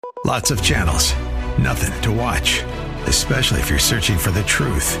Lots of channels, nothing to watch, especially if you're searching for the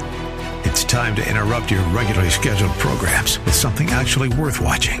truth. It's time to interrupt your regularly scheduled programs with something actually worth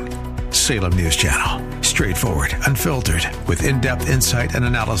watching. Salem News Channel. Straightforward, unfiltered, with in-depth insight and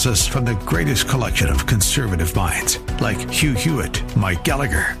analysis from the greatest collection of conservative minds like Hugh Hewitt, Mike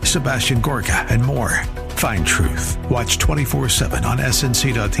Gallagher, Sebastian Gorka, and more. Find truth. Watch 24/7 on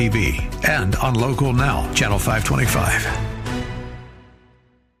snc.tv and on Local Now, Channel 525.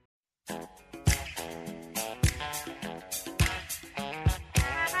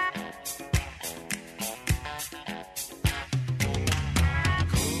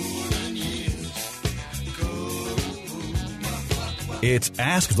 It's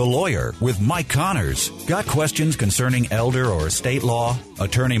Ask the Lawyer with Mike Connors. Got questions concerning elder or estate law?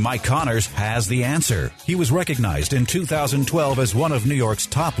 Attorney Mike Connors has the answer. He was recognized in 2012 as one of New York's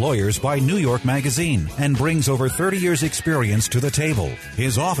top lawyers by New York Magazine and brings over 30 years' experience to the table.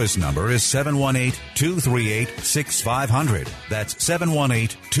 His office number is 718-238-6500. That's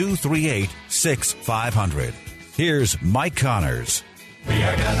 718-238-6500. Here's Mike Connors. We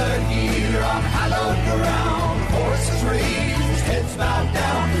are gathered here on hallowed ground, horses raised, heads bowed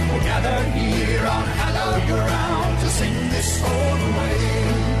down. We're gathered here on hallowed ground to sing this old way.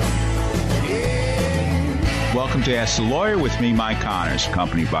 Yeah. Welcome to Ask the Lawyer with me, Mike Connors,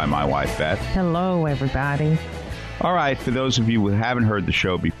 accompanied by my wife, Beth. Hello, everybody. All right, for those of you who haven't heard the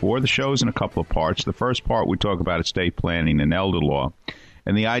show before, the show is in a couple of parts. The first part, we talk about estate planning and elder law.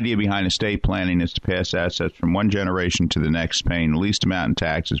 And the idea behind estate planning is to pass assets from one generation to the next, paying the least amount in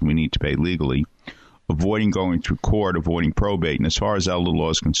taxes we need to pay legally, avoiding going through court, avoiding probate, and as far as elder law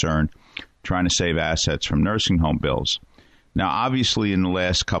is concerned, trying to save assets from nursing home bills. Now, obviously, in the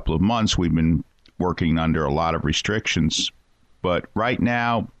last couple of months, we've been working under a lot of restrictions, but right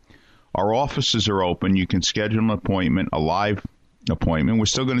now, our offices are open. You can schedule an appointment, a live appointment. We're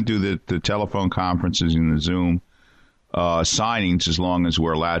still going to do the telephone conferences and the Zoom signings as long as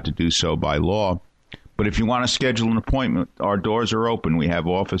we're allowed to do so by law. But if you want to schedule an appointment, our doors are open. We have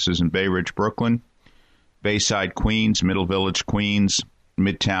offices in Bay Ridge, Brooklyn, Bayside, Queens, Middle Village, Queens,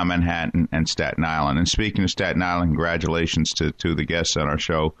 Midtown Manhattan, and Staten Island. And speaking of Staten Island, congratulations to the guests on our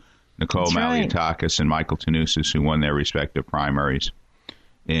show, Nicole Malliotakis and Michael Tanusis, who won their respective primaries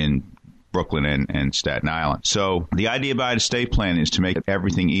in Brooklyn and Staten Island. So the idea behind estate plan is to make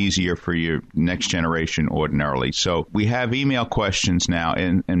everything easier for your next generation ordinarily. So we have email questions now.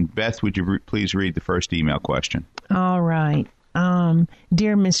 And Beth, would you please read the first email question? All right.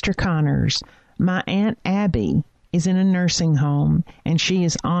 Dear Mr. Connors, my Aunt Abby is in a nursing home and she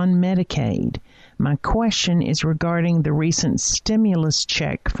is on Medicaid. My question is regarding the recent stimulus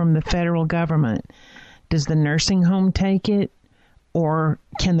check from the federal government. Does the nursing home take it? Or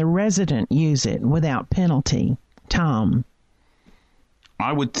can the resident use it without penalty? Tom.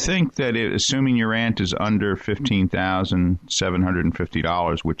 I would think that assuming your aunt is under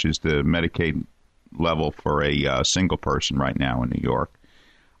 $15,750, which is the Medicaid level for a single person right now in New York,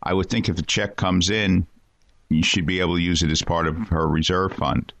 I would think if the check comes in, you should be able to use it as part of her reserve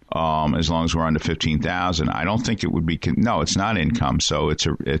fund, as long as we're under $15,000. I don't think it would be. No, it's not income, so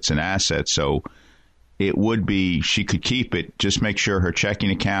it's an asset. So it would be, she could keep it. Just make sure her checking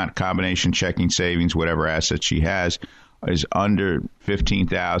account, combination checking, savings, whatever assets she has, is under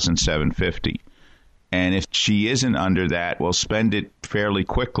 $15,750. And if she isn't under that, well, spend it fairly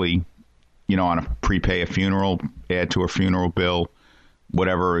quickly, on prepay a funeral, add to her funeral bill,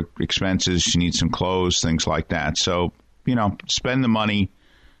 whatever expenses, she needs some clothes, things like that. So, spend the money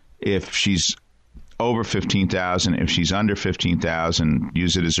if she's over $15,000. If she's under $15,000,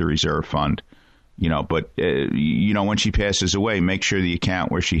 use it as a reserve fund. But when she passes away, make sure the account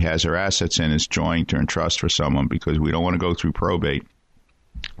where she has her assets in is joint or in trust for someone, because we don't want to go through probate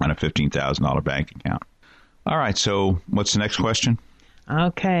on a $15,000 bank account. All right. So what's the next question?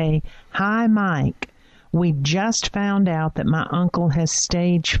 Okay. Hi, Mike. We just found out that my uncle has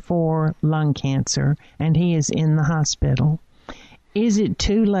stage 4 lung cancer and he is in the hospital. Is it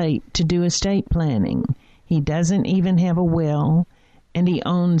too late to do estate planning? He doesn't even have a will, and he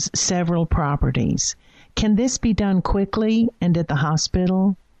owns several properties. Can this be done quickly and at the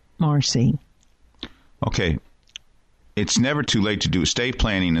hospital? Marcy. Okay. It's never too late to do estate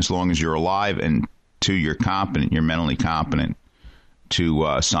planning as long as you're alive and you're mentally competent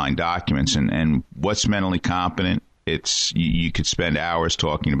to sign documents. And what's mentally competent? It's you could spend hours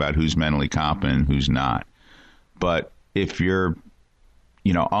talking about who's mentally competent and who's not. But if your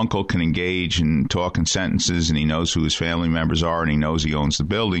uncle can engage and talk in sentences and he knows who his family members are and he knows he owns the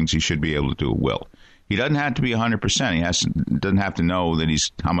buildings, he should be able to do a will. He doesn't have to be 100%. Doesn't have to know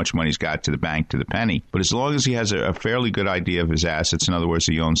that how much money he's got to the bank to the penny. But as long as he has a fairly good idea of his assets, in other words,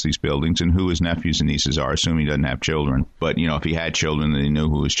 he owns these buildings and who his nephews and nieces are, assuming he doesn't have children. But, if he had children, then he knew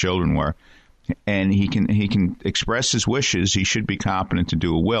who his children were. And he can express his wishes. He should be competent to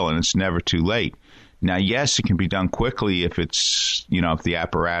do a will, and it's never too late. Now, yes, it can be done quickly if it's, if the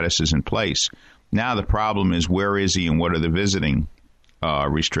apparatus is in place. Now, the problem is, where is he and what are the visiting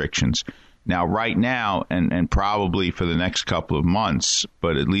restrictions? Now, right now, and probably for the next couple of months,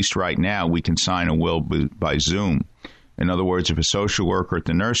 but at least right now, we can sign a will by Zoom. In other words, if a social worker at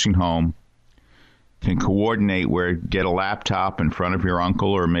the nursing home can coordinate get a laptop in front of your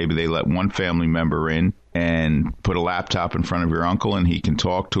uncle, or maybe they let one family member in and put a laptop in front of your uncle and he can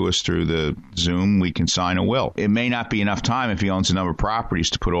talk to us through the Zoom, we can sign a will. It may not be enough time if he owns a number of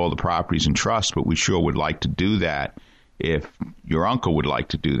properties to put all the properties in trust, but we sure would like to do that if your uncle would like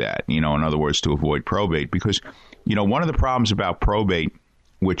to do that, in other words, to avoid probate. Because, one of the problems about probate,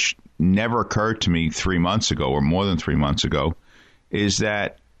 which never occurred to me 3 months ago or more than 3 months ago, is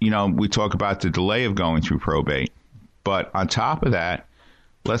that, we talk about the delay of going through probate. But on top of that,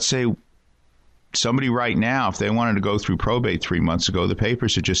 let's say somebody right now, if they wanted to go through probate 3 months ago, the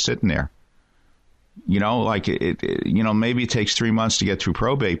papers are just sitting there. Maybe it takes 3 months to get through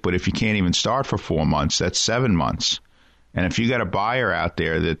probate, but if you can't even start for 4 months, that's 7 months. And if you got a buyer out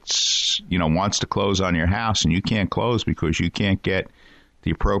there that's, wants to close on your house and you can't close because you can't get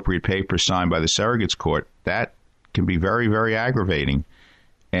the appropriate papers signed by the surrogates court, that can be very, very aggravating.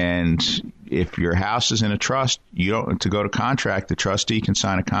 And if your house is in a trust, to go to contract, the trustee can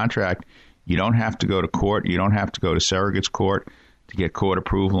sign a contract. You don't have to go to court. You don't have to go to surrogates court to get court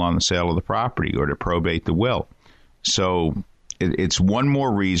approval on the sale of the property or to probate the will. So it's one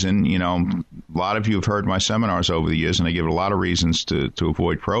more reason, a lot of you have heard my seminars over the years, and I give a lot of reasons to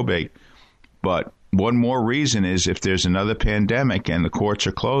avoid probate. But one more reason is if there's another pandemic and the courts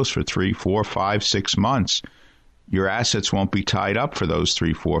are closed for 3, 4, 5, 6 months, your assets won't be tied up for those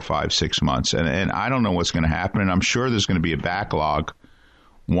 3, 4, 5, 6 months. And I don't know what's going to happen. And I'm sure there's going to be a backlog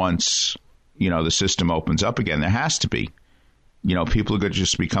once, the system opens up again. There has to be. People are going to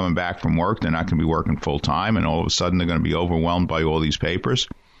just be coming back from work. They're not going to be working full time. And all of a sudden, they're going to be overwhelmed by all these papers.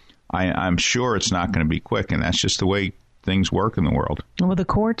 I'm sure it's not going to be quick. And that's just the way things work in the world. Well, the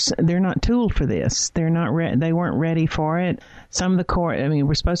courts, they're not tooled for this. They're not. They weren't ready for it. Some of the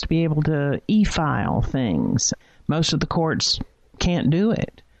we're supposed to be able to e-file things. Most of the courts can't do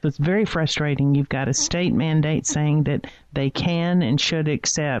it. It's very frustrating. You've got a state mandate saying that they can and should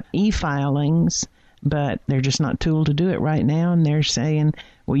accept e-filings, but they're just not tooled to do it right now. And they're saying,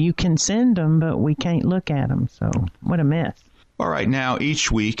 well, you can send them, but we can't look at them. So what a mess. All right. Now, each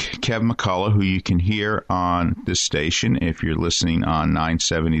week, Kevin McCullough, who you can hear on this station if you're listening on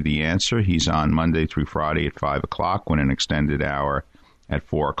 970 The Answer, he's on Monday through Friday at 5 o'clock, when an extended hour at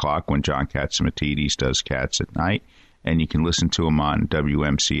 4 o'clock when John Catsimatidis does Cats at Night. And you can listen to him on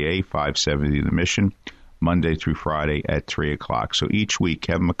WMCA 570 The Mission, Monday through Friday at 3 o'clock. So each week,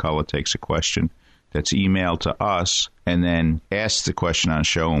 Kevin McCullough takes a question that's emailed to us and then asks the question on the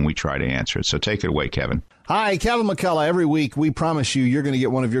show, and we try to answer it. So take it away, Kevin. Hi, Kevin McCullough. Every week, we promise you're going to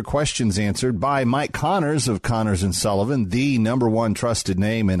get one of your questions answered by Mike Connors of Connors & Sullivan, the #1 trusted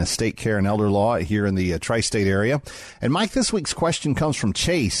name in estate care and elder law here in the tri-state area. And, Mike, this week's question comes from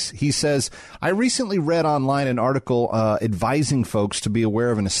Chase. He says, I recently read online an article advising folks to be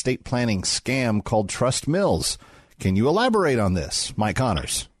aware of an estate planning scam called Trust Mills. Can you elaborate on this? Mike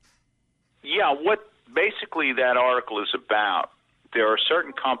Connors. Yeah, what basically that article is about, there are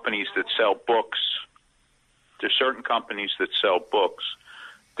certain companies that sell books. There's certain companies that sell books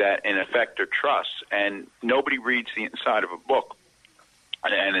that, in effect, are trusts, and nobody reads the inside of a book.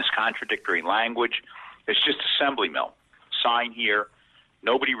 And it's contradictory language. It's just assembly mill. Sign here.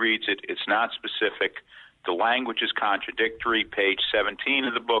 Nobody reads it. It's not specific. The language is contradictory. Page 17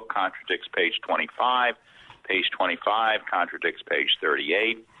 of the book contradicts page 25. Page 25 contradicts page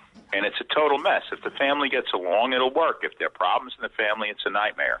 38. And it's a total mess. If the family gets along, it'll work. If there are problems in the family, it's a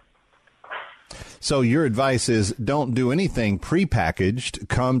nightmare. So your advice is don't do anything prepackaged.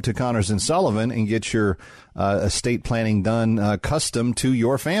 Come to Connors & Sullivan and get your estate planning done custom to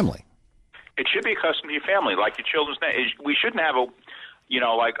your family. It should be custom to your family, like your children's name. We shouldn't have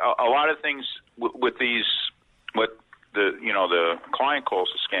a lot of things with these, what the client calls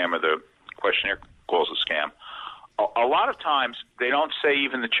a scam or the questionnaire calls a scam. A lot of times they don't say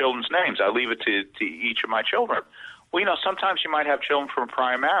even the children's names. I leave it to each of my children. Well, sometimes you might have children from a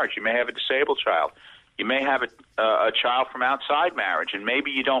prior marriage. You may have a disabled child. You may have a child from outside marriage, and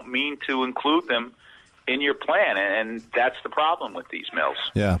maybe you don't mean to include them in your plan, and that's the problem with these mills.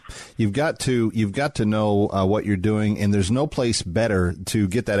 Yeah, you've got to know what you're doing, and there's no place better to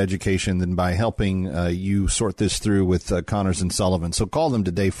get that education than by helping you sort this through with Connors and Sullivan. So call them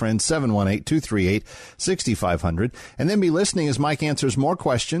today, friends, 718-238-6500, and then be listening as Mike answers more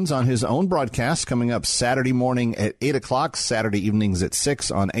questions on his own broadcast coming up Saturday morning at 8 o'clock, Saturday evenings at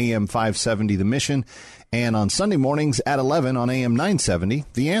 6 on AM 570 The Mission, and on Sunday mornings at 11 on AM 970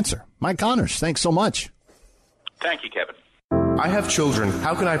 The Answer. Mike Connors, thanks so much. Thank you, Kevin. I have children.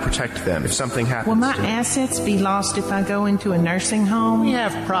 How can I protect them if something happens? Will my assets be lost if I go into a nursing home? We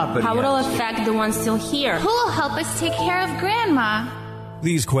have property. How will it affect the ones still here? Who will help us take care of Grandma?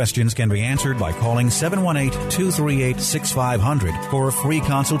 These questions can be answered by calling 718-238-6500 for a free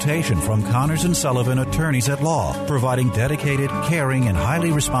consultation from Connors and Sullivan Attorneys at Law, providing dedicated, caring, and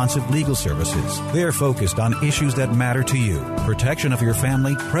highly responsive legal services. They're focused on issues that matter to you: protection of your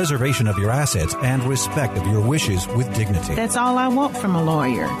family, preservation of your assets, and respect of your wishes with dignity. That's all I want from a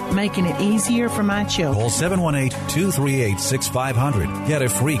lawyer, making it easier for my children. Call 718-238-6500. Get a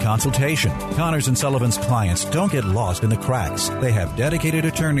free consultation. Connors and Sullivan's clients don't get lost in the cracks. They have dedicated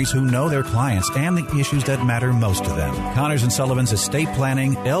attorneys who know their clients and the issues that matter most to them. Connors and Sullivan's estate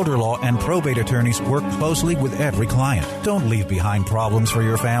planning, elder law, and probate attorneys work closely with every client. Don't leave behind problems for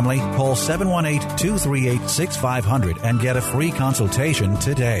your family. Call 718-238-6500 and get a free consultation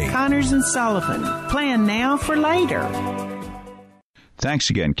today. Connors and Sullivan. Plan now for later. Thanks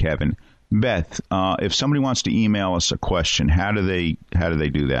again, Kevin. Beth, if somebody wants to email us a question, how do they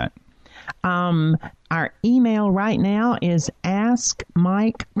do that? Our email right now is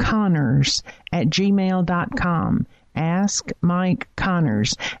askmikeconnors@gmail.com. Ask Mike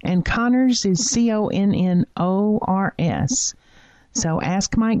Connors. And Connors is Connors. So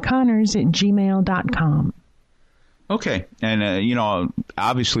askmikeconnors@gmail.com. Okay. And,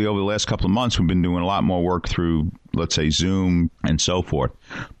 obviously over the last couple of months, we've been doing a lot more work through, let's say, Zoom and so forth.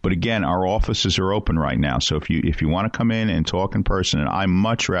 But again, our offices are open right now. So if you want to come in and talk in person, and I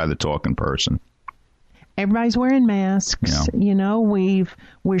much rather talk in person. Everybody's wearing masks. Yeah.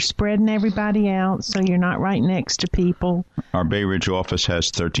 We're spreading everybody out so you're not right next to people. Our Bay Ridge office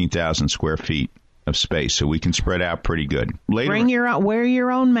has 13,000 square feet of space, so we can spread out pretty good. Wear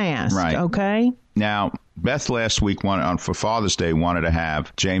your own mask, right? Okay. Now, Beth last week for Father's Day wanted to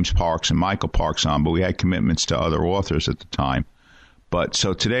have James Parks and Michael Parks on, but we had commitments to other authors at the time. But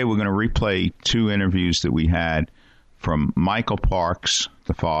so today we're going to replay two interviews that we had from Michael Parks,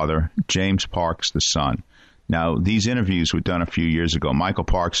 the father, James Parks, the son. Now, these interviews were done a few years ago. Michael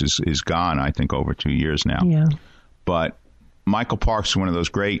Parks is gone, I think, over 2 years now. Yeah. But Michael Parks is one of those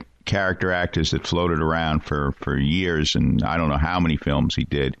great character actors that floated around for years, and I don't know how many films he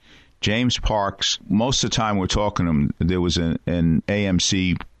did. James Parks, most of the time we're talking to him, there was an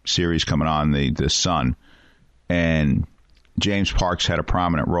AMC series coming on, The Sun, and James Parks had a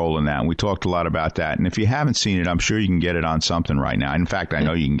prominent role in that, and we talked a lot about that. And if you haven't seen it, I'm sure you can get it on something right now. In fact, I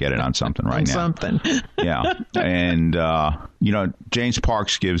know you can get it on something right now. Something. Yeah. And, James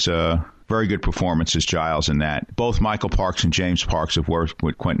Parks gives a very good performance as Giles in that. Both Michael Parks and James Parks have worked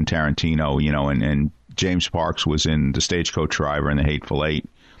with Quentin Tarantino, and James Parks was in The Stagecoach Driver and The Hateful Eight.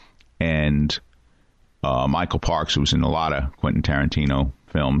 And Michael Parks was in a lot of Quentin Tarantino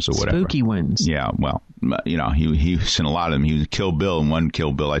films or whatever. Spooky ones. Yeah, well, he was in a lot of them. He was Kill Bill, and one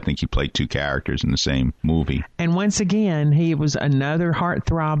Kill Bill, I think he played two characters in the same movie. And once again, he was another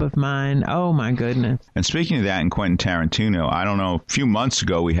heartthrob of mine. Oh, my goodness. And speaking of that, in Quentin Tarantino, I don't know, a few months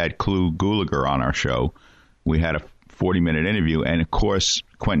ago we had Clu Gulager on our show. We had a 40-minute interview, and of course,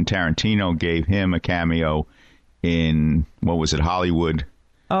 Quentin Tarantino gave him a cameo in, what was it, Hollywood?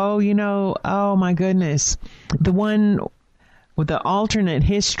 Oh, oh, my goodness. The one with the alternate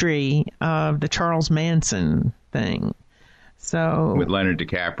history of the Charles Manson thing. So with Leonardo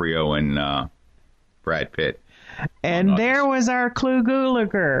DiCaprio and Brad Pitt. And there was our Clu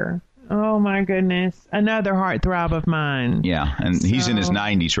Gulager. Oh, my goodness. Another heartthrob of mine. Yeah, and he's in his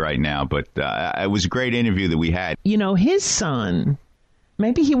 90s right now, but it was a great interview that we had. His son,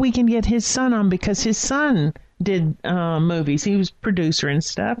 maybe we can get his son on, because his son did movies. He was producer and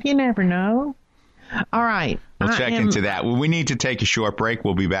stuff. You never know. All right. We'll check into that. Well, we need to take a short break.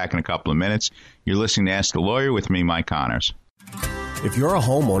 We'll be back in a couple of minutes. You're listening to Ask the Lawyer with me, Mike Connors. If you're a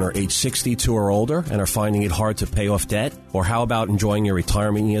homeowner age 62 or older and are finding it hard to pay off debt, or how about enjoying your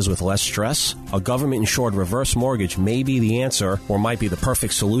retirement years with less stress? A government-insured reverse mortgage may be the answer, or might be the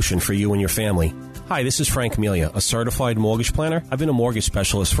perfect solution for you and your family. Hi, this is Frank Melia, a certified mortgage planner. I've been a mortgage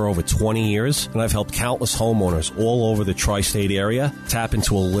specialist for over 20 years, and I've helped countless homeowners all over the tri-state area tap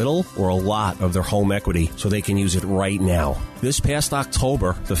into a little or a lot of their home equity so they can use it right now. This past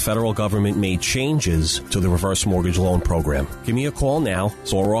October, the federal government made changes to the reverse mortgage loan program. Give me a call now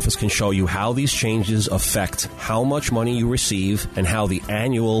so our office can show you how these changes affect how much money you receive and how the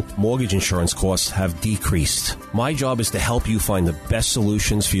annual mortgage insurance costs have decreased. My job is to help you find the best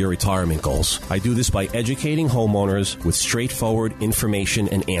solutions for your retirement goals. I do this by educating homeowners with straightforward information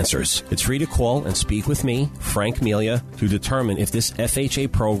and answers. It's free to call and speak with me, Frank Melia, to determine if this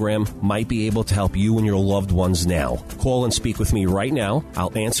FHA program might be able to help you and your loved ones now. Call and speak with me right now.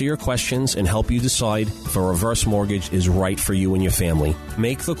 I'll answer your questions and help you decide if a reverse mortgage is right for you and your family.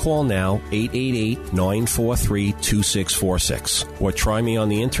 Make the call now, 888-943-2646, or try me on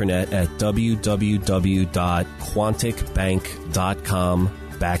the internet at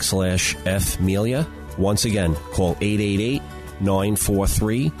www.quanticbank.com/FMelia. Once again, call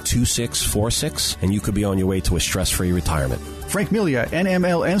 888-943-2646, and you could be on your way to a stress-free retirement. Frank Melia,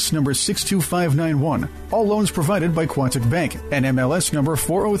 NMLS number 62591. All loans provided by Quantic Bank, NMLS number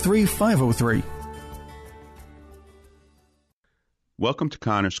 403503. Welcome to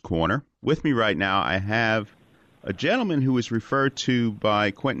Connor's Corner. With me right now, I have a gentleman who was referred to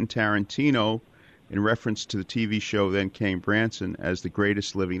by Quentin Tarantino in reference to the TV show Then Came Branson as the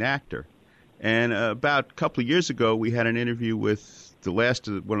greatest living actor. And about a couple of years ago, we had an interview with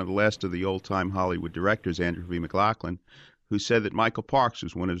one of the last of the old-time Hollywood directors, Andrew V. McLaughlin, who said that Michael Parks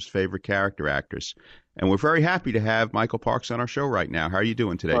was one of his favorite character actors. And we're very happy to have Michael Parks on our show right now. How are you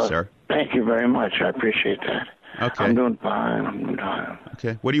doing today, sir? Thank you very much. I appreciate that. Okay. I'm doing fine.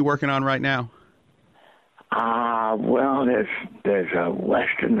 Okay. What are you working on right now? Well, there's a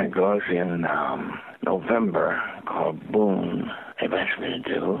Western that goes in November called Boone. They've asked me to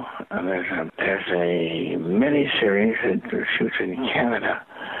do. And there's a mini-series that shoots in Canada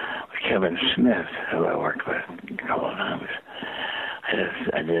with Kevin Smith, who I worked with a couple of times.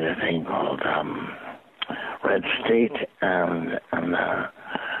 I did a thing called Red State and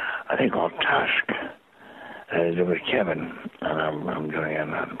I think called Tusk. I did with Kevin, and I'm doing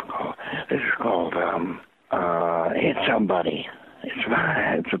another call. This is called Hit Somebody. It's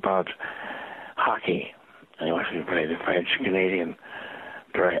about hockey. And he wants me to play the French-Canadian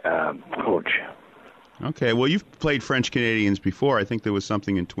coach. Okay. Well, you've played French-Canadians before. I think there was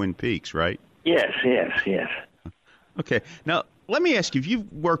something in Twin Peaks, right? Yes. Okay. Now, let me ask you,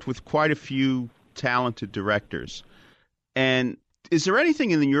 you've worked with quite a few talented directors, and is there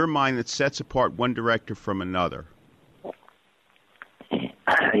anything in your mind that sets apart one director from another?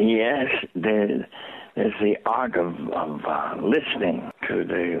 Yes. There's the art of listening to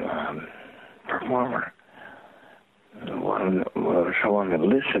the performer. Someone that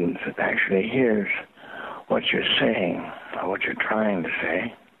listens actually hears what you're saying or what you're trying to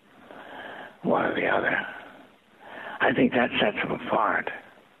say, one or the other. I think that sets them apart.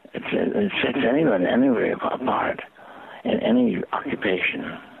 It sets anybody apart in any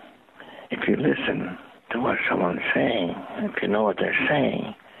occupation. If you listen to what someone's saying, if you know what they're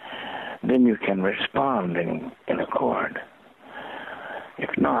saying, then you can respond in accord.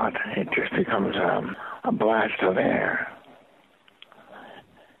 If not, it just becomes a blast of air.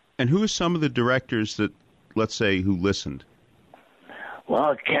 And who are some of the directors that, let's say, who listened?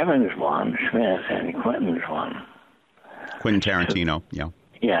 Well, Kevin's one, Smith, and Quentin's one. Quentin Tarantino, yeah.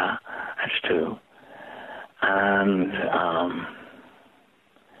 Yeah, that's two. And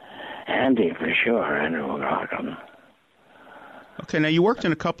Andy, for sure, Andrew McLaughlin. Okay, now you worked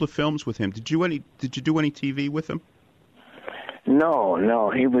in a couple of films with him. Did you do any TV with him? No,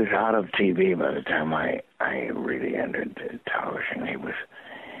 he was out of TV by the time I really entered television.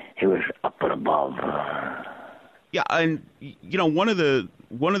 He was up and above. Yeah, and one of the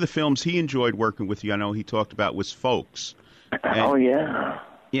films he enjoyed working with you, I know he talked about, was Folks. Oh yeah.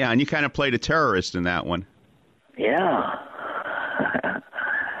 Yeah, and you kind of played a terrorist in that one. Yeah.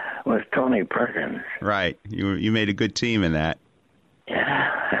 With Tony Perkins. Right. You made a good team in that.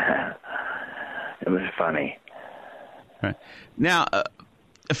 Yeah. It was funny. Right. Now,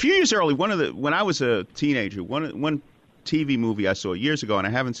 a few years early, when I was a teenager, one TV movie I saw years ago, and I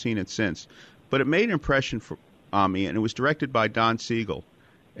haven't seen it since, but it made an impression on me, and it was directed by Don Siegel,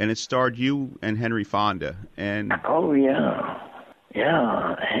 and it starred you and Henry Fonda. And oh yeah,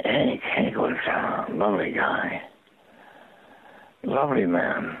 Hank was a lovely guy, lovely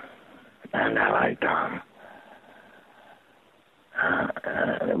man, and I liked Don.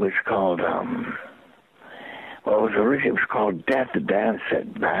 It was called. Well, it was called Death Dance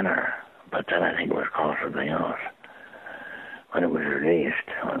at Banner, but then I think it was called something else when it was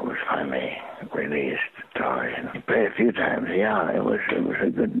finally released. Television. I played a few times. Yeah, it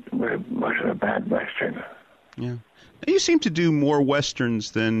wasn't a bad Western. Yeah, you seem to do more Westerns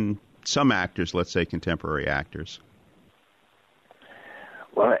than some actors, let's say contemporary actors.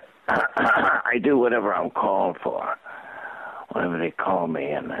 Well, I do whatever I'm called for. Whenever they call me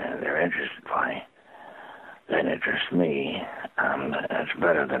and they're interested by, that interests me. That's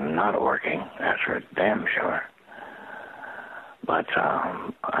better than not working. That's for damn sure. But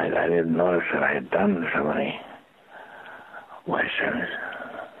I didn't notice that I had done so many Westerns.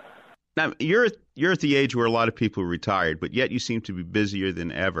 Now, you're at the age where a lot of people are retired, but yet you seem to be busier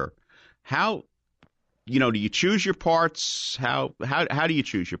than ever. How, do you choose your parts? How do you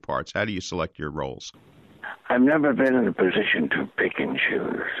choose your parts? How do you select your roles? I've never been in a position to pick and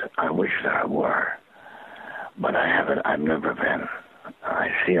choose. I wish that I were, but I haven't. I've never been. I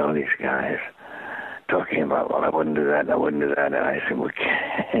see all these guys talking about, well, I wouldn't do that, and I wouldn't do that, and I say, well,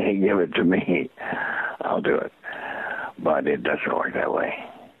 give it to me. I'll do it. But it doesn't work that way.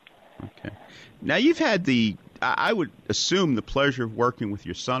 Okay. Now, you've had I would assume, the pleasure of working with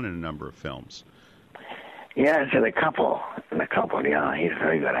your son in a number of films. Yeah, it's in a couple, yeah. He's a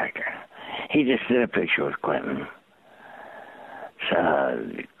very good actor. He just did a picture with Clinton.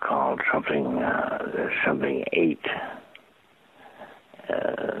 It's called something 8.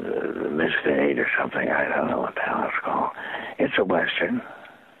 Mr. 8 or something. I don't know what the hell it's called. It's a Western.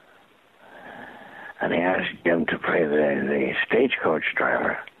 And he asked Jim to play the stagecoach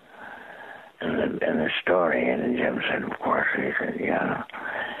driver in the story. And then Jim said, of course. He said, yeah.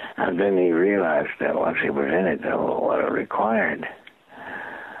 And then he realized that once he was in it, what it required.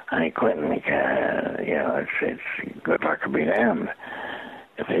 I mean, Clinton, it's good luck to be damned.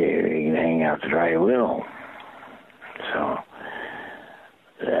 If he can hang out to dry, he will. So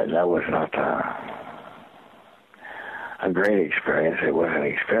that was not a great experience. It was an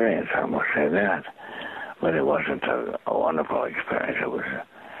experience, I must say that. But it wasn't a wonderful experience. It was,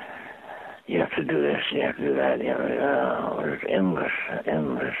 you have to do this, you have to do that. It was endless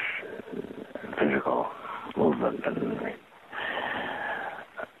physical movement and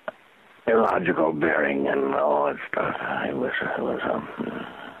illogical bearing and all that stuff. It was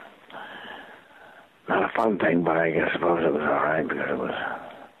not a fun thing, but I suppose it was all right because it was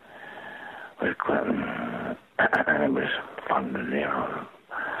with Clinton, and it was fun to,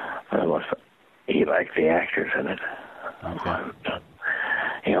 he liked the actors in it. Okay.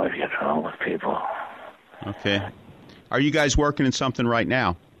 He always gets along with people. Okay. Are you guys working in something right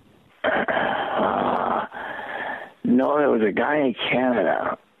now? No, there was a guy in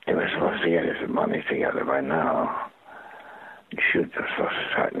Canada. He was supposed to get his money together by now. The shoot was supposed to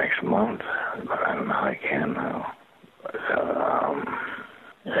start next month, but I don't know how I can now. So,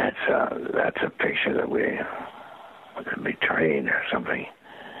 that's a picture that we could be trade or something.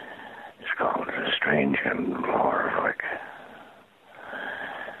 It's called Strange and Horrific.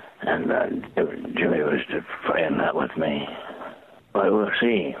 And Jimmy was playing that with me. But we'll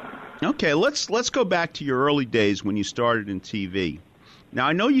see. Okay, let's go back to your early days when you started in TV. Now,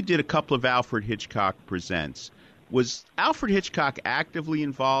 I know you did a couple of Alfred Hitchcock Presents. Was Alfred Hitchcock actively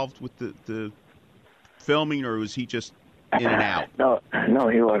involved with the filming, or was he just in and out? No,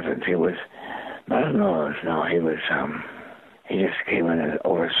 he wasn't. He was. No, he was. He just came in and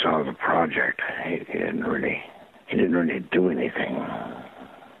oversaw the project. He didn't really do anything.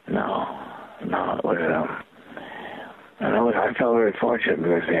 No, it was. I felt very fortunate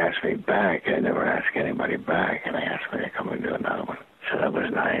because they asked me back. I never asked anybody back, and they asked me to come and do another one. So that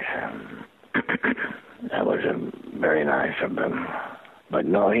was nice. That was very nice of them. But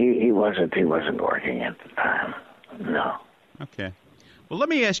no, he wasn't working at the time. No. Okay. Well, let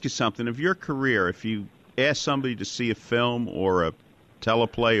me ask you something. Of your career, if you asked somebody to see a film or a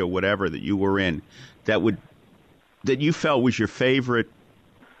teleplay or whatever that you were in, that you felt was your favorite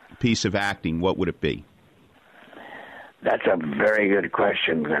piece of acting, what would it be? That's a very good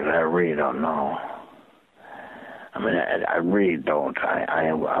question because I really don't know. I mean, I really don't.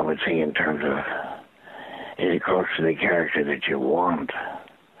 I would say in terms of, is it close to the character that you want?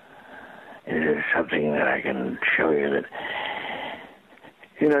 Is it something that I can show you that,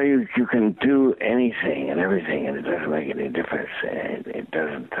 you can do anything and everything, and it doesn't make any difference. It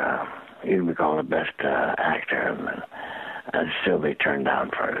doesn't, you can be called the best actor and still be turned down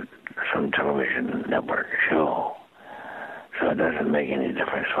for some television network show. So it doesn't make any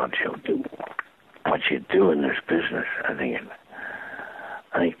difference what you do in this business. I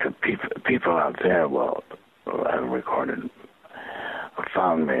think the people out there will have recorded or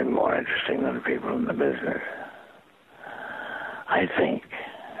found me more interesting than the people in the business. I think,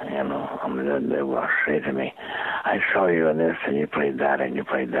 they will say to me, I saw you in this and you played that and you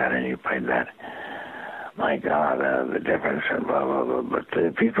played that and you played that. My God, the difference and blah, blah, blah. But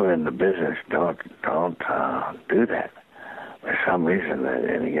the people in the business don't do that. For some reason,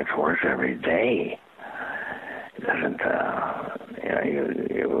 it gets worse every day. It doesn't,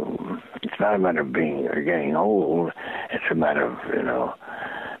 it's not a matter of being or getting old. It's a matter of,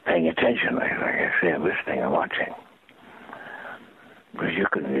 paying attention, like I say, listening and watching. Because you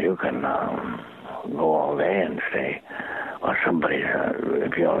can go all day and say, or somebody,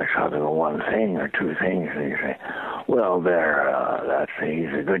 if you only saw them one thing or two things, and you say, well,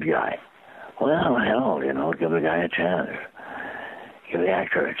 he's a good guy. Well, hell, give the guy a chance. Give the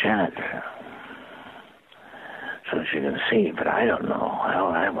actor a chance. So that you can see, but I don't know.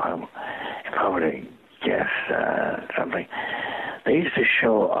 If I were to guess something, they used to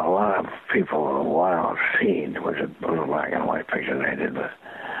show a lot of people Wild Seed, was a little black and white picture they did with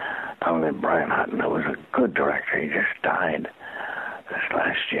probably Brian Hutton, who was a good director. He just died this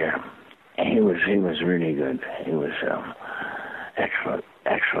last year. And he was really good. He was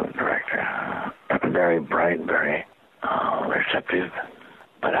excellent director. Very bright, very receptive.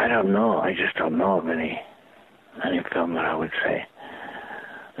 But I don't know. I just don't know of any film that I would say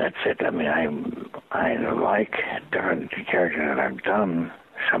that's it. I mean, I like different characters that I've done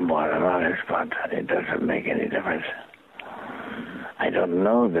somewhat or others, but it doesn't make any difference. I don't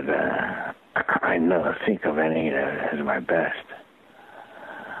know that I never think of any as my best.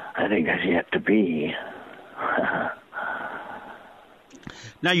 I think that's yet to be.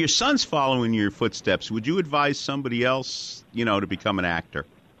 Now, your son's following your footsteps. Would you advise somebody else, to become an actor?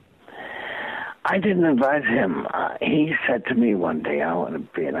 I didn't advise him. He said to me one day, I want to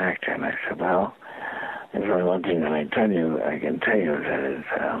be an actor. And I said, well, there's only one thing that I can tell you is that it's,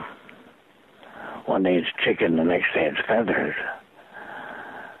 one day it's chicken, the next day it's feathers.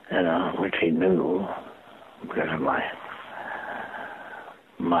 Which he knew because of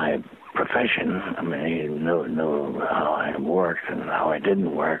my profession. I mean, he knew how I worked and how I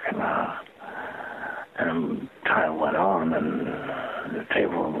didn't work, and time went on, and the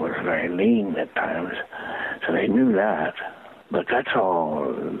table was very lean at times, so they knew that. But that's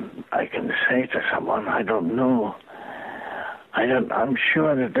all I can say to someone. I don't know. I'm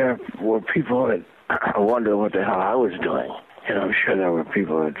sure that there were people that wondered what the hell I was doing. I'm sure there were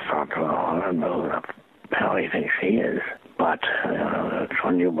people that thought, well, I don't know what the hell he thinks he is. But that's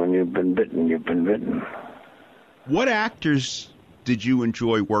when you've been bitten, you've been bitten. What actors did you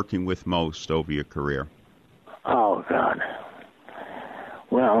enjoy working with most over your career? Oh, God.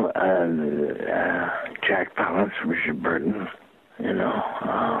 Well, Jack Palance, Richard Burton,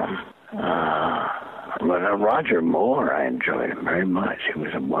 but Roger Moore, I enjoyed him very much. He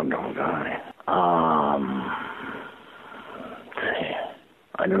was a wonderful guy.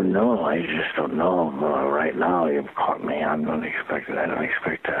 I don't know. I just don't know. Right now, you've caught me. I don't expect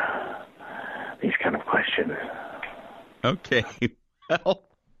these kind of questions. Okay. Well,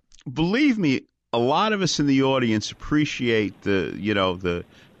 believe me, a lot of us in the audience appreciate the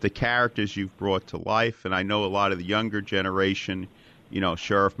characters you've brought to life, and I know a lot of the younger generation,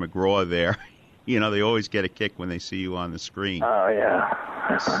 Sheriff McGraw there, they always get a kick when they see you on the screen. Oh,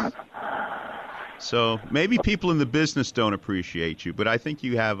 yeah. So maybe people in the business don't appreciate you, but I think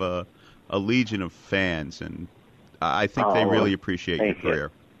you have a legion of fans, and I think they really appreciate your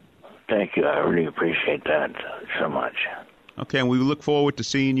career. Thank you. I really appreciate that so much. Okay, and we look forward to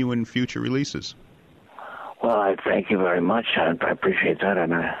seeing you in future releases. Well, I thank you very much. I appreciate that.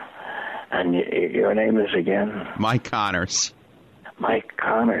 And your name is again? Mike Connors. Mike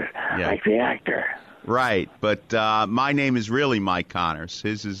Connors, like the actor. Right, but my name is really Mike Connors.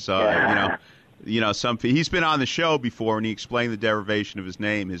 His is, he's been on the show before, and he explained the derivation of his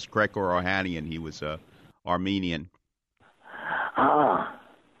name. His Krekor Ohanian, he was Armenian. Ah,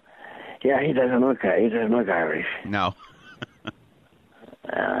 yeah, he doesn't look Irish. No.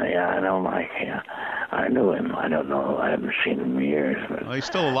 I know Mike. Yeah, I knew him. I don't know. I haven't seen him in years. But... Well, he's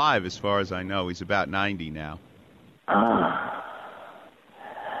still alive, as far as I know. He's about 90 now. Ah.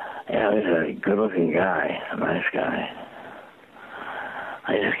 Yeah, he's a good-looking guy, a nice guy.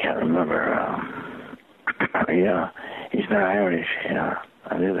 I just can't remember. He's not Irish. Yeah,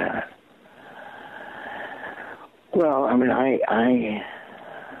 I knew that. Well, I mean,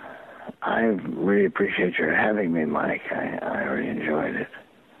 I really appreciate your having me, Mike. I really enjoyed it.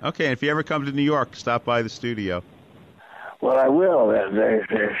 Okay, and if you ever come to New York, stop by the studio. Well, I will.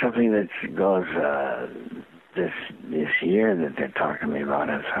 There's something that goes this year that they're talking to me about.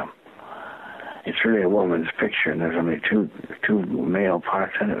 It's really a woman's picture, and there's only two male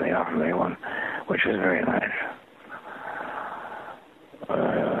parts in it. They offer me one, which is very nice.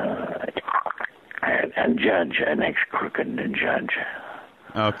 And judge, an ex-crooked judge.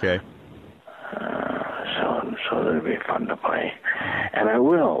 Okay. So it'll be fun to play. And I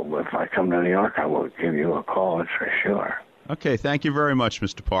will. If I come to New York, I will give you a call, it's for sure. Okay, thank you very much,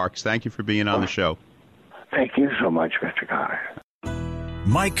 Mr. Parks. Thank you for being on the show. Thank you so much, Mr. Connor.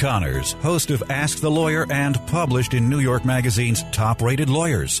 Mike Connors, host of Ask the Lawyer and published in New York Magazine's Top-Rated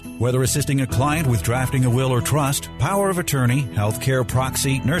Lawyers. Whether assisting a client with drafting a will or trust, power of attorney, healthcare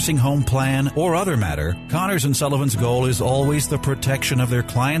proxy, nursing home plan, or other matter, Connors & Sullivan's goal is always the protection of their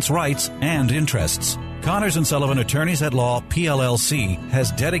clients' rights and interests. Connors & Sullivan Attorneys at Law, PLLC,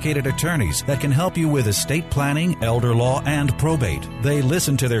 has dedicated attorneys that can help you with estate planning, elder law, and probate. They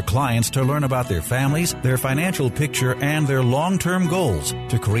listen to their clients to learn about their families, their financial picture, and their long-term goals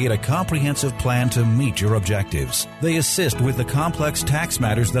to create a comprehensive plan to meet your objectives. They assist with the complex tax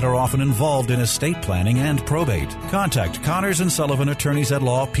matters that are often involved in estate planning and probate. Contact Connors & Sullivan Attorneys at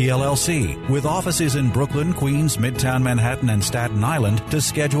Law, PLLC, with offices in Brooklyn, Queens, Midtown Manhattan, and Staten Island to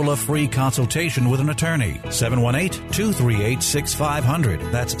schedule a free consultation with an attorney.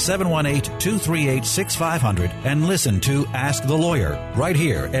 718-238-6500. That's 718-238-6500. And listen to Ask the Lawyer right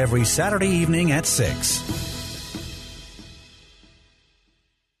here every Saturday evening at 6.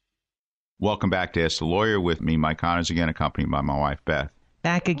 Welcome back to Ask the Lawyer with me, Mike Connors, again, accompanied by my wife, Beth.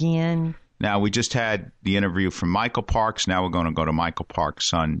 Back again. Now, we just had the interview from Michael Parks. Now we're going to go to Michael Parks'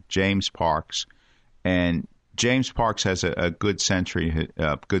 son, James Parks. And James Parks has a good sense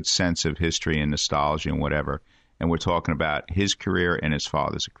of history and nostalgia and whatever, and we're talking about his career and his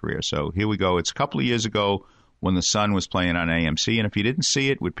father's career. So here we go. It's a couple of years ago when The Son was playing on AMC, and if you didn't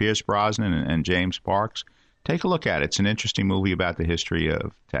see it with Pierce Brosnan and James Parks, take a look at it. It's an interesting movie about the history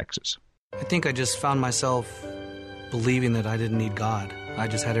of Texas. I think I just found myself believing that I didn't need God. I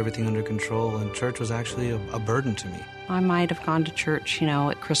just had everything under control, and church was actually a burden to me. I might have gone to church,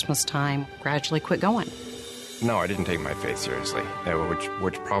 at Christmas time, gradually quit going. No, I didn't take my faith seriously,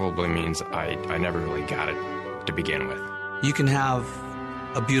 which probably means I never really got it to begin with. You can have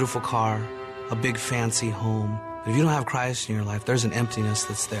a beautiful car, a big fancy home, but if you don't have Christ in your life, there's an emptiness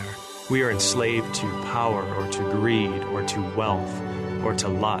that's there. We are enslaved to power or to greed or to wealth or to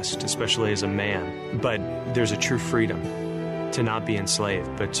lust, especially as a man. But there's a true freedom to not be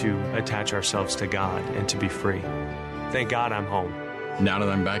enslaved, but to attach ourselves to God and to be free. Thank God I'm home. Now that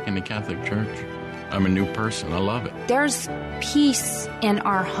I'm back in the Catholic Church, I'm a new person. I love it. There's peace in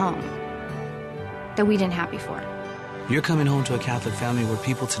our home that we didn't have before. You're coming home to a Catholic family where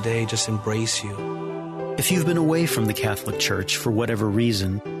people today just embrace you. If you've been away from the Catholic Church for whatever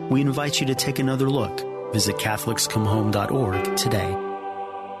reason, we invite you to take another look. Visit CatholicsComeHome.org today.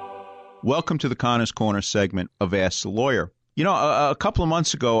 Welcome to the Connors Corner segment of Ask the Lawyer. A couple of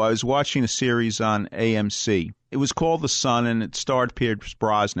months ago, I was watching a series on AMC. It was called The Son, and it starred Pierce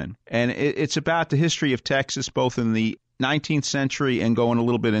Brosnan. And it's about the history of Texas, both in the 19th century and going a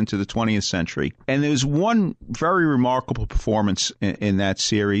little bit into the 20th century. And there's one very remarkable performance in that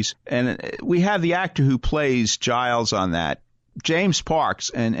series. And we have the actor who plays Giles on that, James Parks.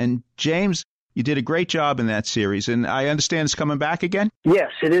 And James, you did a great job in that series, and I understand it's coming back again?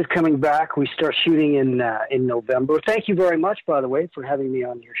 Yes, it is coming back. We start shooting in November. Thank you very much, by the way, for having me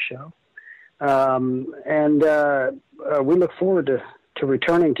on your show. We look forward to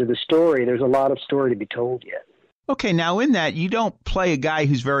returning to the story. There's a lot of story to be told yet. Okay, now in that, you don't play a guy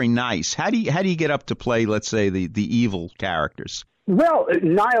who's very nice. How do you get up to play, let's say, the evil characters? Well,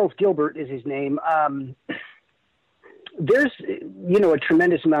 Niles Gilbert is his name. There's, a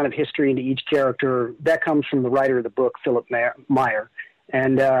tremendous amount of history into each character. That comes from the writer of the book, Philip Meyer.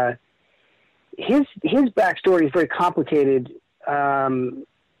 And his backstory is very complicated.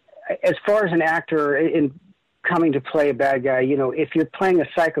 As far as an actor in coming to play a bad guy, if you're playing a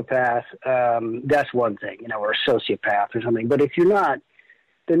psychopath, that's one thing, or a sociopath or something. But if you're not,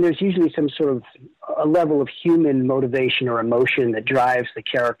 then there's usually some sort of a level of human motivation or emotion that drives the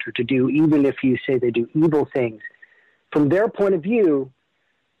character to do, even if you say they do evil things. From their point of view,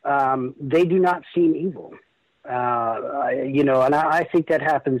 they do not seem evil. And I think that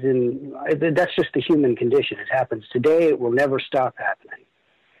happens that's just the human condition. It happens today. It will never stop happening.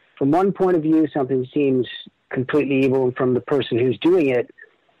 From one point of view, something seems completely evil, and from the person who's doing it,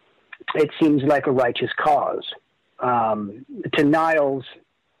 it seems like a righteous cause. To Niles,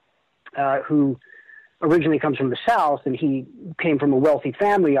 who originally comes from the South, and he came from a wealthy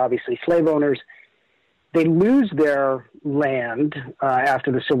family, obviously slave owners, they lose their land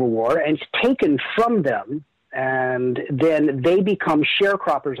after the Civil War, and it's taken from them, and then they become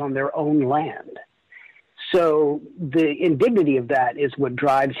sharecroppers on their own land. So the indignity of that is what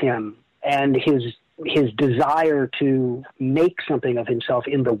drives him, and his desire to make something of himself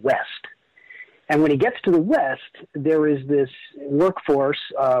in the West. And when he gets to the West, there is this workforce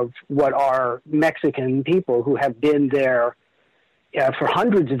of what are Mexican people who have been there for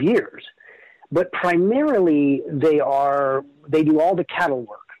hundreds of years. But primarily, they do all the cattle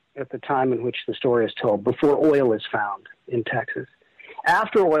work at the time in which the story is told, before oil is found in Texas.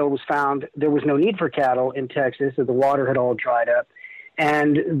 After oil was found, there was no need for cattle in Texas, as the water had all dried up.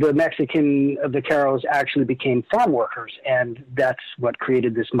 And the Mexican vaqueros actually became farm workers, and that's what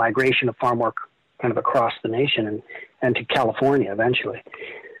created this migration of farm work kind of across the nation and to California eventually.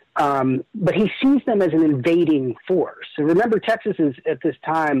 But he sees them as an invading force. So remember, Texas is at this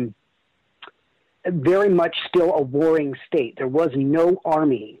time very much still a warring state. There was no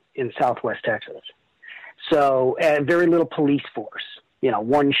army in Southwest Texas, so very little police force.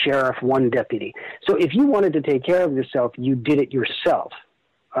 One sheriff, one deputy. So if you wanted to take care of yourself, you did it yourself.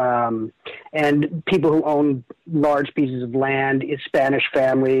 And people who owned large pieces of land, Spanish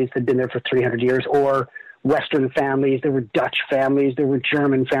families that had been there for 300 years, or Western families, there were Dutch families, there were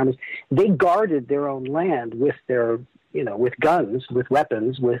German families. They guarded their own land with their, with guns, with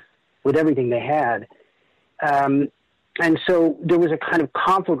weapons, with everything they had. And so there was a kind of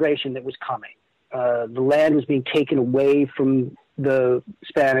conflagration that was coming. The land was being taken away from the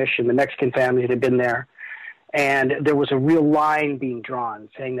Spanish and the Mexican families that had been there. And there was a real line being drawn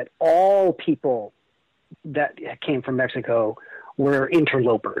saying that all people that came from Mexico were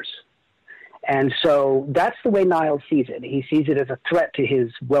interlopers. And so that's the way Niles sees it. He sees it as a threat to his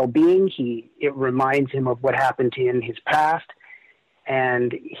well-being. It reminds him of what happened to him in his past.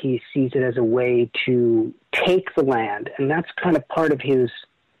 And he sees it as a way to take the land. And that's kind of part of his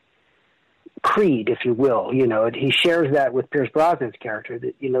creed, if you will. He shares that with Pierce Brosnan's character,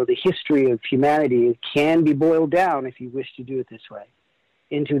 that, the history of humanity can be boiled down, if you wish to do it this way,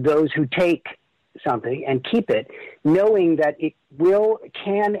 into those who take something and keep it, knowing that it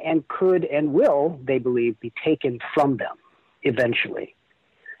can and could and will, they believe, be taken from them eventually.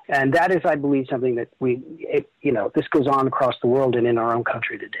 And that is, I believe, something that this goes on across the world and in our own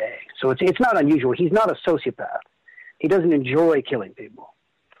country today. So it's not unusual. He's not a sociopath. He doesn't enjoy killing people.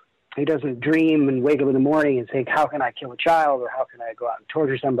 He doesn't dream and wake up in the morning and think, how can I kill a child, or how can I go out and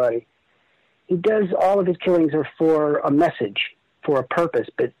torture somebody? He does, all of his killings are for a message, for a purpose.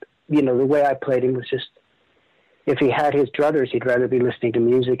 But, the way I played him was just, if he had his druthers, he'd rather be listening to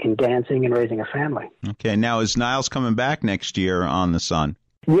music and dancing and raising a family. Okay, now is Niles coming back next year on The Sun?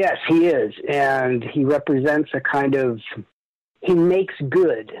 Yes, he is. And he represents a kind of, he makes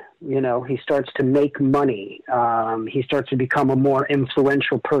good, he starts to make money. He starts to become a more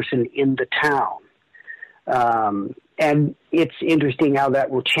influential person in the town. And it's interesting how that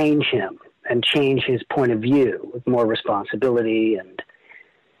will change him and change his point of view with more responsibility and,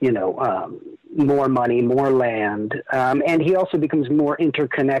 more money, more land. And he also becomes more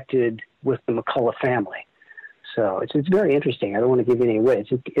interconnected with the McCullough family. So it's very interesting. I don't want to give you any away.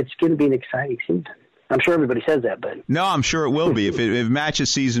 It's going to be an exciting season. I'm sure everybody says that, but... No, I'm sure it will be. If it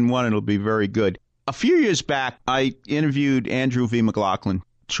matches season one, it'll be very good. A few years back, I interviewed Andrew V. McLaughlin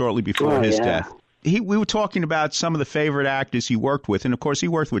shortly before his death. We were talking about some of the favorite actors he worked with, and of course he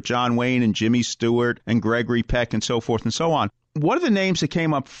worked with John Wayne and Jimmy Stewart and Gregory Peck and so forth and so on. One of the names that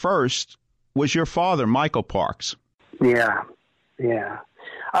came up first was your father, Michael Parks. Yeah.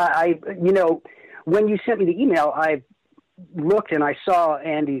 I when you sent me the email, I looked and I saw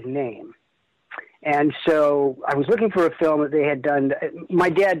Andy's name. And so I was looking for a film that they had done. My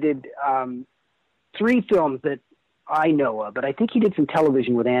dad did 3 films that I know of, but I think he did some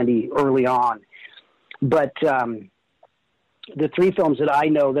television with Andy early on. But the 3 films that I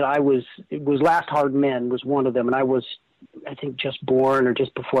know that it was Last Hard Men was one of them, and I was, I think, just born or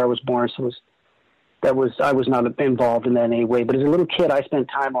just before I was born, so I was not involved in that in any way. But as a little kid, I spent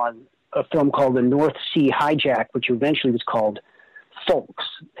time on a film called The North Sea Hijack, which eventually was called Folks,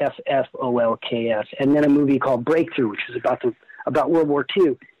 Folks, and then a movie called Breakthrough, which is about World War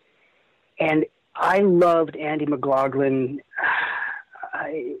II. And I loved Andy McLaughlin.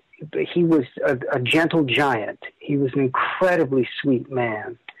 He was a gentle giant. He was an incredibly sweet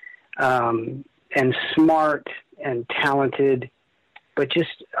man, and smart and talented. But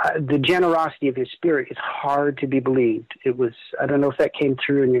just the generosity of his spirit is hard to be believed. I don't know if that came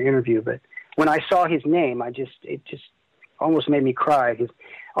through in your interview, but when I saw his name, it just almost made me cry.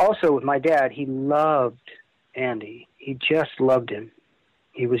 Also, with my dad, he loved Andy. He just loved him.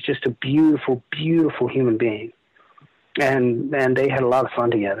 He was just a beautiful, beautiful human being. And they had a lot of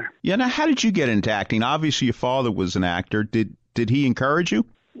fun together. Yeah, now how did you get into acting? Obviously, your father was an actor. Did he encourage you?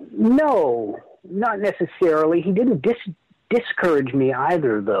 No, not necessarily. He didn't discourage me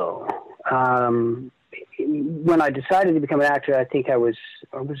either, though. When I decided to become an actor, I think I was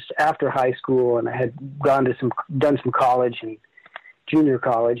after high school, and I had done some college and junior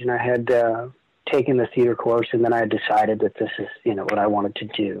college, and I had taken the theater course, and then I had decided that this is what I wanted to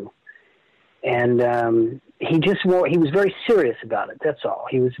do. And he was very serious about it. That's all.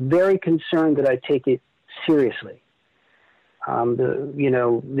 He was very concerned that I take it seriously.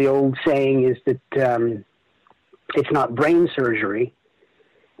 The old saying is that it's not brain surgery,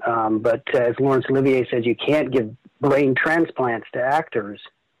 but as Laurence Olivier says, you can't give brain transplants to actors,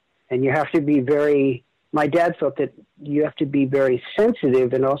 and you have to be very. My dad felt that you have to be very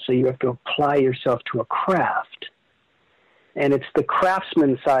sensitive, and also you have to apply yourself to a craft. And it's the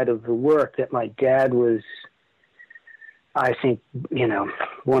craftsman side of the work that my dad was, I think,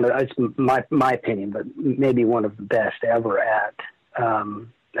 it's my opinion, but maybe one of the best ever at.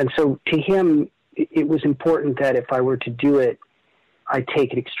 And so to him, it was important that if I were to do it, I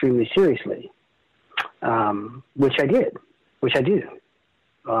take it extremely seriously, which I do.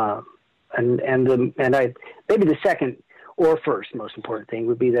 And maybe the second or first most important thing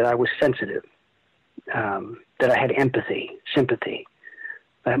would be that I was sensitive, that I had empathy, sympathy,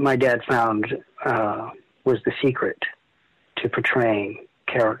 that my dad found was the secret to portraying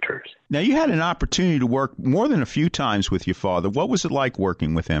characters. Now, you had an opportunity to work more than a few times with your father. What was it like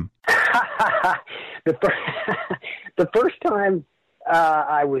working with him? The first time,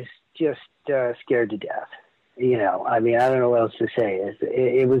 I was just scared to death. I don't know what else to say.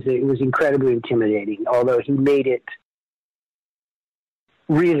 It was incredibly intimidating, although he made it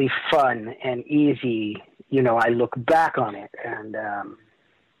really fun and easy. I look back on it, and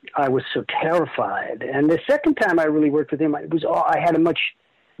I was so terrified. And the second time I really worked with him, I had a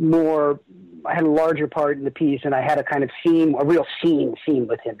larger part in the piece, and I had a kind of a real scene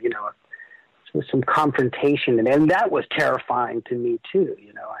with him, with some confrontation, and that was terrifying to me too.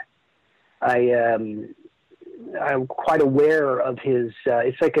 I'm quite aware of his.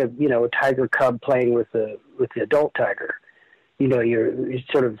 It's like a tiger cub playing with the adult tiger. You're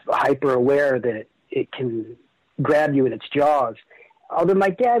sort of hyper aware that it can grab you in its jaws. Although my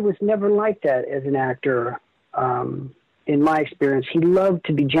dad was never like that as an actor. In my experience, he loved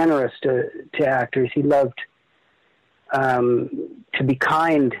to be generous to actors. He loved to be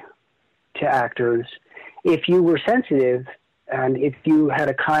kind to actors. If you were sensitive and if you had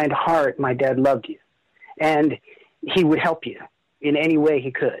a kind heart, my dad loved you. And he would help you in any way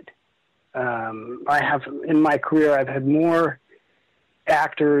he could. In my career, I've had more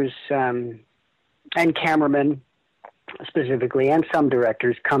actors and cameramen specifically, and some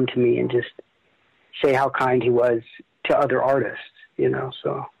directors come to me and just say how kind he was to other artists,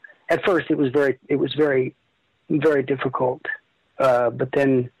 So at first it was very, very difficult. But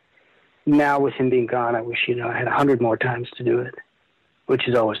then now with him being gone, I wish, I had 100 more times to do it, which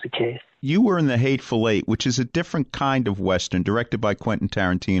is always the case. You were in The Hateful Eight, which is a different kind of Western, directed by Quentin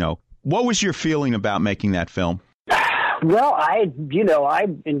Tarantino. What was your feeling about making that film? Well, I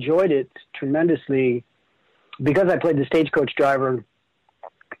enjoyed it tremendously because I played the stagecoach driver.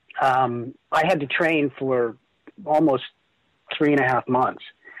 I had to train for almost 3.5 months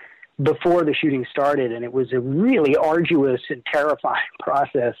before the shooting started, and it was a really arduous and terrifying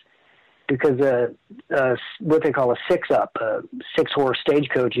process because what they call a six-up, 6-horse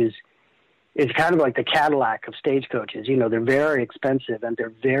stagecoaches, is kind of like the Cadillac of stagecoaches. They're very expensive and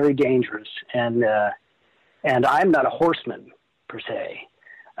they're very dangerous, and I'm not a horseman per se.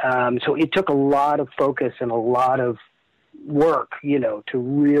 So it took a lot of focus and a lot of work, to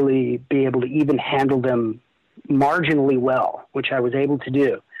really be able to even handle them marginally well, which I was able to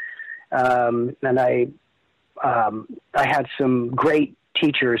do. And I had some great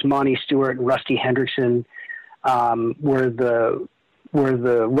teachers. Monty Stewart and Rusty Hendrickson were the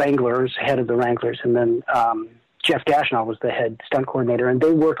Wranglers, head of the Wranglers, and then Jeff Gashnell was the head stunt coordinator, and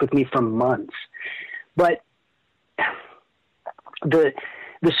they worked with me for months. But the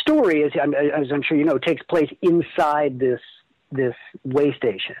story, as I'm sure you know, takes place inside this way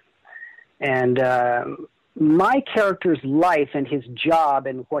station, and my character's life and his job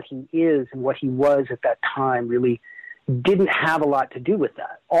and what he is and what he was at that time really didn't have a lot to do with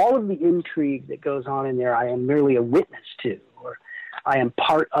that. All of the intrigue that goes on in there, I am merely a witness to, or I am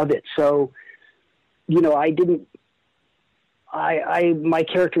part of it. So, my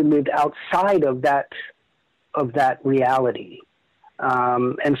character lived outside of that reality.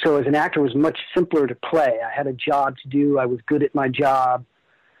 And so as an actor, it was much simpler to play. I had a job to do. I was good at my job.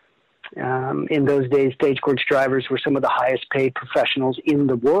 In those days, stagecoach drivers were some of the highest paid professionals in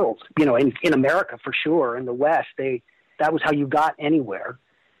the world, in America for sure. In the West, that was how you got anywhere.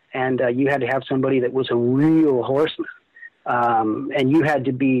 And you had to have somebody that was a real horseman. And you had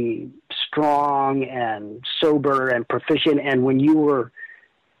to be strong and sober and proficient. And when you were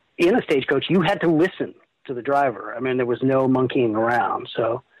in a stagecoach, you had to listen to the driver. I mean, there was no monkeying around.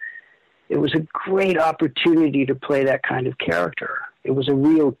 So it was a great opportunity to play that kind of character. It was a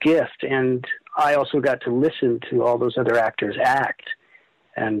real gift. And I also got to listen to all those other actors act.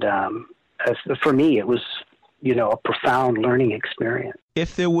 And for me, it was a profound learning experience.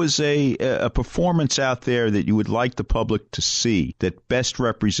 If there was a performance out there that you would like the public to see that best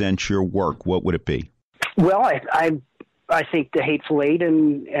represents your work, what would it be? Well, I think The Hateful Eight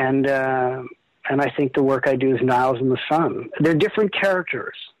and I think the work I do is Niles and the Sun. They're different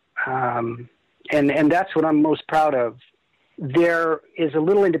characters, and that's what I'm most proud of. There is a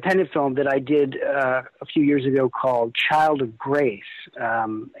little independent film that I did a few years ago called Child of Grace,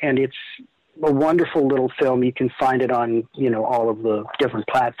 and it's a wonderful little film. You can find it on, all of the different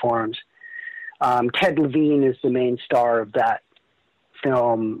platforms. Ted Levine is the main star of that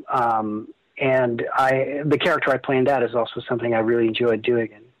film, and the character I play in that is also something I really enjoyed doing,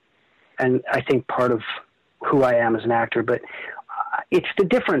 and I think part of who I am as an actor. But it's the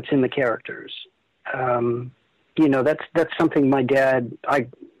difference in the characters. That's something my dad,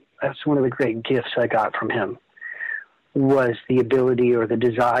 that's one of the great gifts I got from him, was the ability or the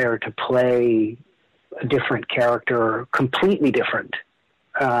desire to play a different character, completely different,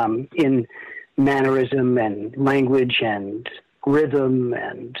 in mannerism and language and rhythm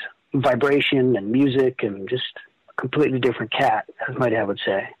and vibration and music, and just a completely different cat, as my dad would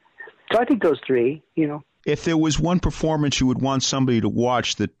say. So I think those three, If there was one performance you would want somebody to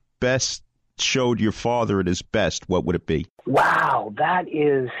watch that best showed your father at his best, what would it be? Wow, that's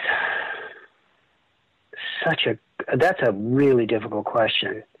a really difficult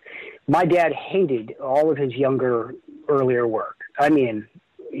question. My dad hated all of his earlier work. I mean,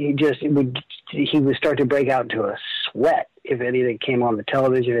 he would start to break out into a sweat if anything came on the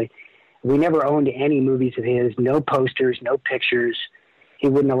television. We never owned any movies of his, no posters, no pictures. He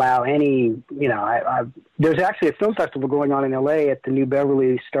wouldn't allow any, there's actually a film festival going on in LA at the New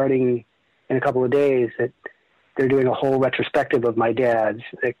Beverly starting in a couple of days that they're doing a whole retrospective of my dad's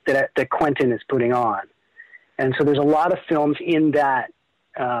that Quentin is putting on. And so there's a lot of films in that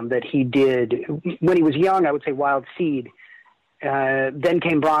that he did when he was young. I would say Wild Seed. Then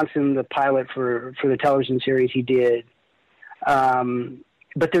came Bronson, the pilot for the television series he did.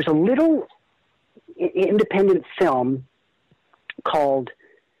 But there's a little independent film called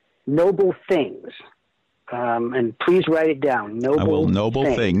Noble Things. And please write it down. Noble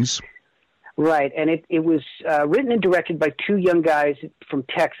Things. Right, and it was written and directed by two young guys from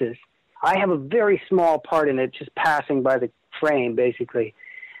Texas. I have a very small part in it, just passing by the frame, basically.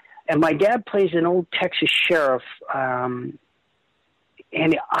 And my dad plays an old Texas sheriff, and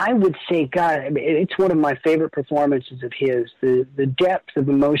I would say, God, it's one of my favorite performances of his. The depth of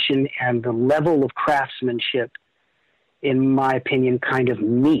emotion and the level of craftsmanship, in my opinion, kind of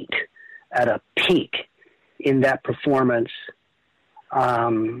meet at a peak in that performance.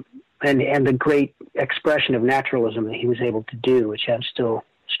 And the great expression of naturalism that he was able to do, which I'm still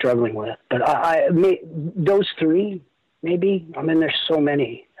struggling with. But those three, maybe. I mean, there's so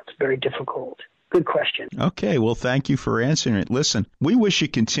many. It's very difficult. Good question. Okay, well, thank you for answering it. Listen, we wish you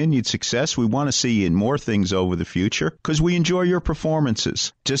continued success. We want to see you in more things over the future because we enjoy your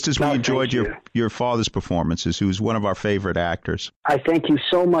performances, just as we enjoyed your father's performances, who's one of our favorite actors. I thank you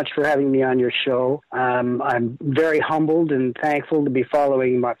so much for having me on your show. I'm very humbled and thankful to be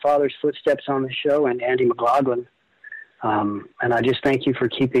following my father's footsteps on the show and Andy McLaughlin. And I just thank you for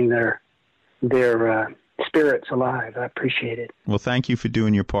keeping their spirits alive. I appreciate it. Well, thank you for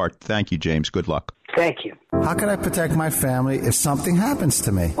doing your part. Thank you, James. Good luck. Thank you. How can I protect my family if something happens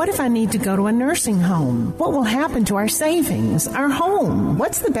to me? What if I need to go to a nursing home? What will happen to our savings, our home?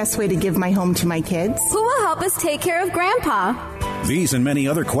 What's the best way to give my home to my kids? Who will help us take care of Grandpa? These and many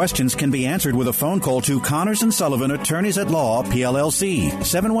other questions can be answered with a phone call to Connors & Sullivan, Attorneys at Law, PLLC,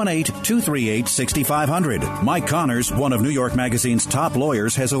 718-238-6500. Mike Connors, one of New York Magazine's top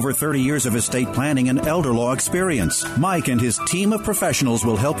lawyers, has over 30 years of estate planning and elder law experience. Mike and his team of professionals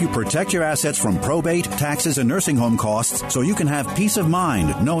will help you protect your assets from probate, taxes, and nursing home costs so you can have peace of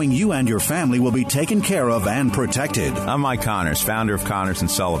mind knowing you and your family will be taken care of and protected. I'm Mike Connors, founder of Connors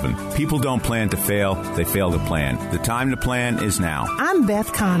 & Sullivan. People don't plan to fail, they fail to plan. The time to plan is now. I'm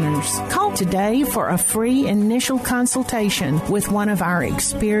Beth Connors. Call today for a free initial consultation with one of our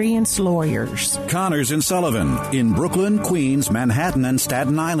experienced lawyers. Connors & Sullivan in Brooklyn, Queens, Manhattan, and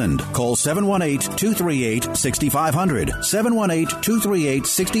Staten Island. Call 718-238-6500,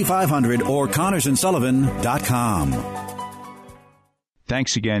 718-238-6500, or ConnorsandSullivan.com.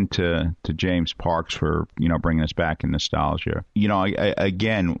 Thanks again to James Parks for, bringing us back in nostalgia.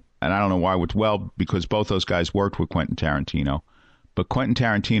 Again, and I don't know why, because both those guys worked with Quentin Tarantino. But Quentin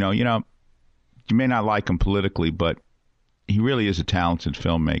Tarantino, you may not like him politically, but he really is a talented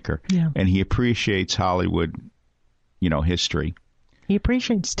filmmaker. Yeah. And he appreciates Hollywood, history. He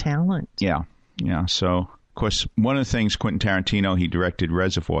appreciates talent. Yeah. Yeah. So course, one of the things Quentin Tarantino, he directed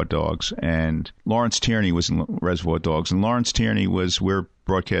Reservoir Dogs, and Lawrence Tierney was in Reservoir Dogs. And Lawrence Tierney we're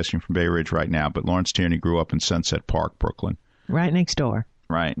broadcasting from Bay Ridge right now, but Lawrence Tierney grew up in Sunset Park, Brooklyn. Right next door.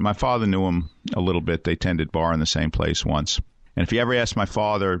 Right. My father knew him a little bit. They tended bar in the same place once. And if you ever asked my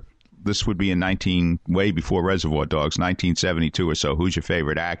father, this would be way before Reservoir Dogs, 1972 or so, who's your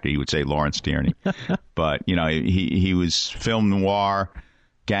favorite actor? He would say Lawrence Tierney. But, he was film noir,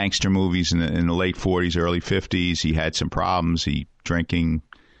 gangster movies in the late 40s, early 50s. He had some problems. Drinking,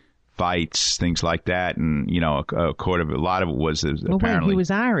 fights, things like that. And, a lot of it was apparently... he was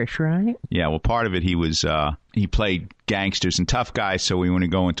Irish, right? Yeah, well, part of it, he played gangsters and tough guys, so when you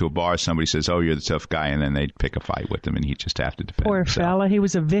go into a bar, somebody says, oh, you're the tough guy, and then they'd pick a fight with him, and he'd just have to defend Poor himself. fella, he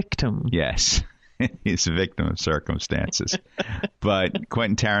was a victim. Yes, he's a victim of circumstances. But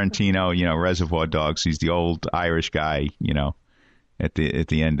Quentin Tarantino, Reservoir Dogs, he's the old Irish guy, at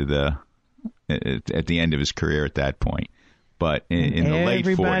the end of his career at that point. But in the late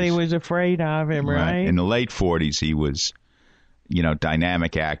 40s... Everybody was afraid of him, right? In the late 40s, he was,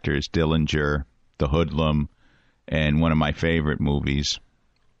 dynamic actors, Dillinger, The Hoodlum, and one of my favorite movies,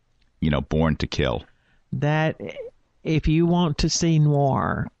 Born to Kill. That, if you want to see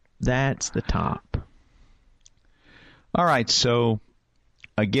noir, that's the top. All right, so,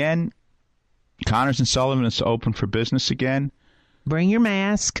 again, Connors and Sullivan is open for business again. Bring your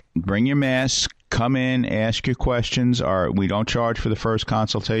mask. Come in, ask your questions. We don't charge for the first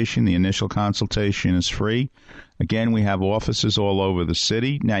consultation. The initial consultation is free. Again, we have offices all over the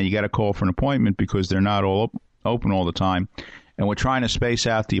city. Now, you got to call for an appointment because they're not all open all the time. And we're trying to space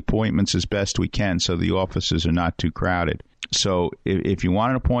out the appointments as best we can so the offices are not too crowded. So if you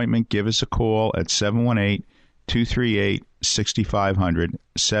want an appointment, give us a call at 718-238-6500,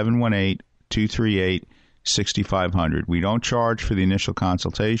 718-238-6500. We don't charge for the initial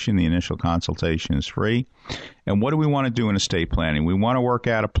consultation. The initial consultation is free. And what do we want to do in estate planning? We want to work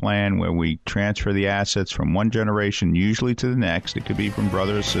out a plan where we transfer the assets from one generation, usually to the next. It could be from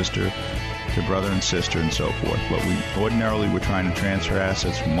brother or sister to brother and sister and so forth. But we're trying to transfer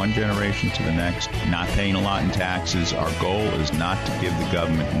assets from one generation to the next, not paying a lot in taxes. Our goal is not to give the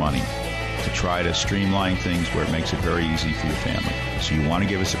government money, to try to streamline things where it makes it very easy for your family. So you want to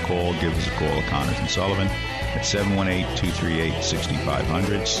give us a call at Connors and Sullivan at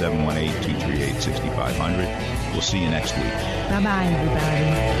 718-238-6500, 718-238-6500. We'll see you next week. Bye-bye,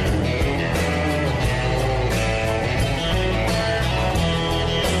 everybody.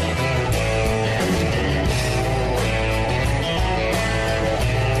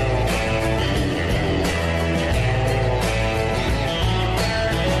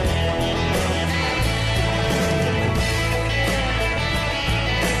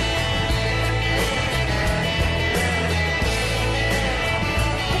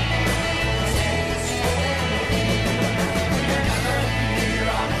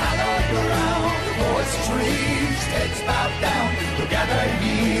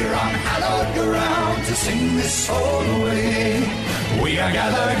 Sing this soul away. We are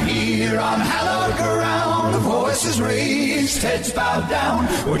gathered here on hallowed ground, voices raised, heads bowed down.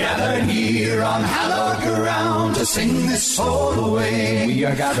 We're gathered here on hallowed ground to sing this soul away. We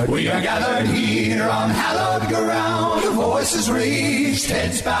are gathered here on hallowed ground, voices raised,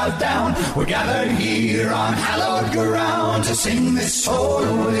 heads bowed down. We're gathered here on hallowed ground to sing this soul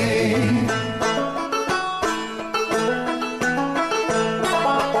away.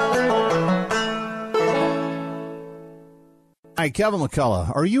 Hi, Kevin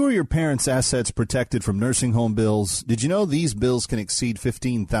McCullough. Are you or your parents' assets protected from nursing home bills? Did you know these bills can exceed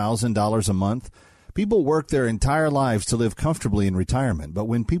 $15,000 a month? People work their entire lives to live comfortably in retirement, but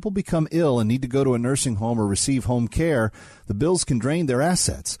when people become ill and need to go to a nursing home or receive home care, the bills can drain their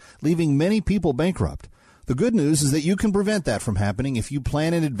assets, leaving many people bankrupt. The good news is that you can prevent that from happening if you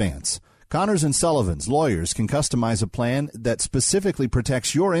plan in advance. Connors and Sullivan's lawyers can customize a plan that specifically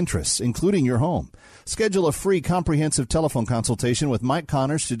protects your interests, including your home. Schedule a free comprehensive telephone consultation with Mike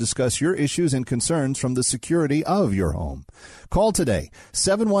Connors to discuss your issues and concerns from the security of your home. Call today,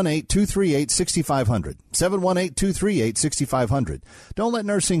 718-238-6500, 718-238-6500. Don't let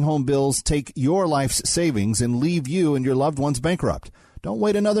nursing home bills take your life's savings and leave you and your loved ones bankrupt. Don't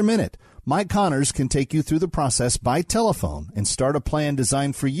wait another minute. Mike Connors can take you through the process by telephone and start a plan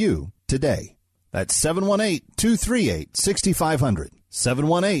designed for you today. That's 718-238-6500.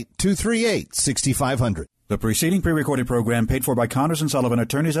 718-238-6500. The preceding pre-recorded program paid for by Connors and Sullivan,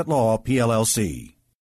 Attorneys at Law, PLLC.